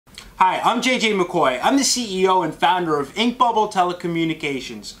Hi, I'm JJ McCoy. I'm the CEO and founder of Ink Bubble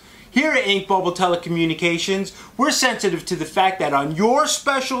Telecommunications. Here at Ink Bubble Telecommunications, we're sensitive to the fact that on your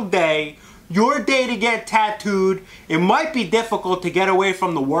special day, your day to get tattooed, it might be difficult to get away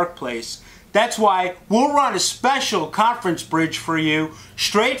from the workplace. That's why we'll run a special conference bridge for you,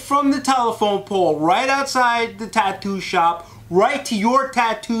 straight from the telephone pole right outside the tattoo shop, right to your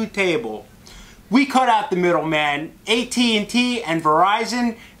tattoo table. We cut out the middleman. AT&T and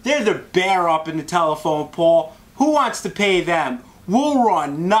Verizon, they're the bear up in the telephone pole. Who wants to pay them? We'll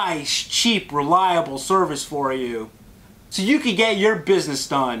run nice, cheap, reliable service for you, so you can get your business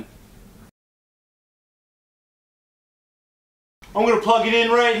done. I'm going to plug it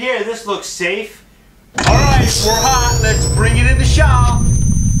in right here. This looks safe. Alright, we're hot. Let's bring it in the shop.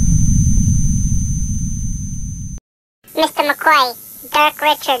 Mr. McCoy, Dirk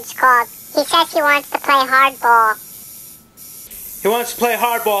Richards called. He says he wants to play hardball. He wants to play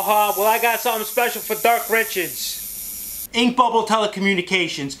hardball, huh? Well, I got something special for Dirk Richards. Ink Bubble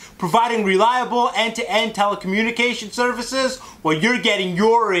Telecommunications, providing reliable end-to-end telecommunication services while you're getting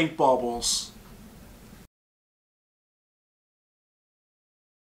your ink bubbles.